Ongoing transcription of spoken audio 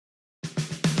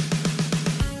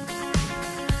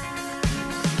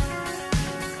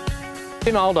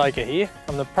Tim Oldaker here.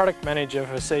 I'm the Product Manager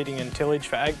for Seeding and Tillage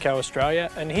for AGCO Australia,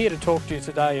 and here to talk to you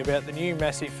today about the new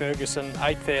Massey Ferguson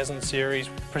 8000 series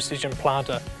precision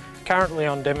planter, currently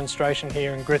on demonstration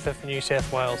here in Griffith, New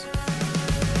South Wales.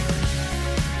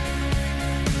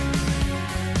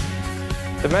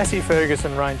 The Massey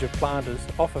Ferguson range of planters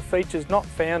offer features not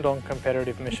found on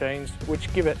competitive machines,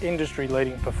 which give it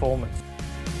industry-leading performance.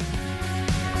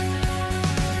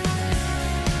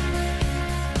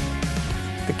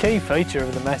 The key feature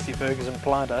of the Massey Ferguson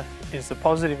planter is the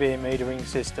positive air metering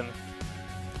system.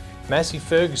 Massey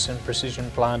Ferguson precision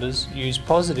planters use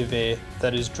positive air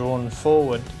that is drawn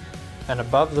forward and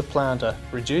above the planter,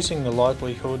 reducing the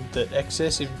likelihood that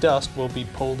excessive dust will be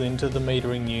pulled into the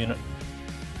metering unit.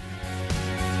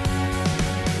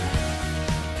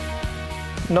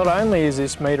 Not only is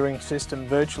this metering system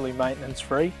virtually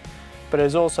maintenance-free, but it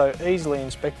is also easily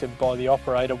inspected by the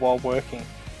operator while working.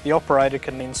 The operator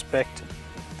can inspect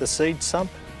the seed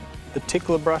sump, the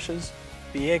tickler brushes,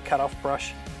 the air cut-off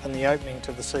brush and the opening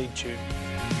to the seed tube.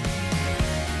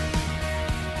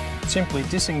 Simply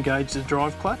disengage the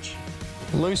drive clutch,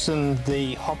 loosen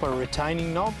the hopper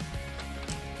retaining knob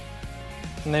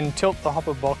and then tilt the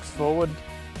hopper box forward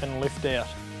and lift out.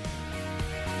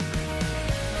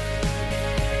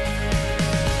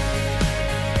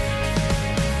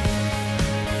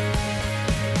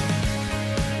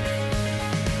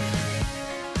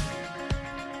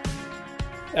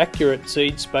 Accurate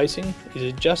seed spacing is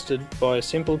adjusted by a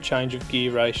simple change of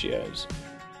gear ratios.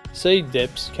 Seed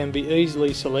depths can be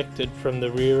easily selected from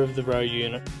the rear of the row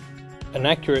unit. An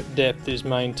accurate depth is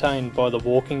maintained by the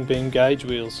walking beam gauge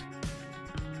wheels.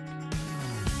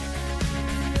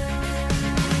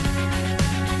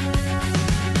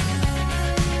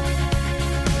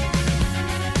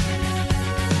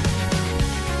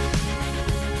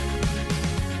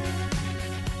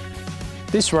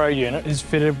 This row unit is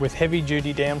fitted with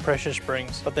heavy-duty down pressure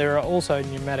springs, but there are also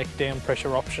pneumatic down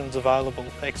pressure options available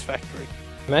ex-factory.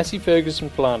 Massey Ferguson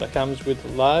planter comes with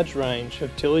a large range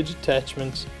of tillage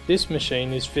attachments. This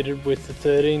machine is fitted with the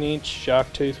 13-inch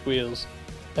shark tooth wheels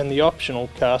and the optional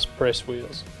cast press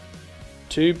wheels.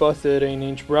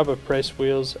 2x13-inch rubber press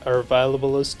wheels are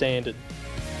available as standard.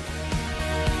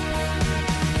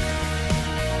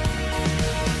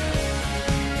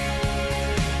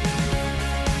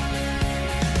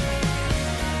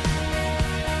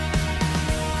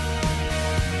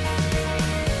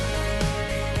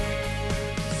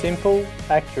 Simple,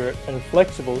 accurate and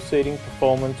flexible seeding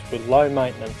performance with low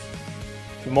maintenance.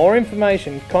 For more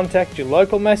information, contact your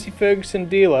local Massey Ferguson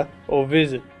dealer or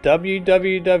visit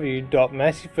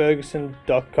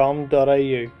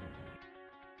www.masseyferguson.com.au.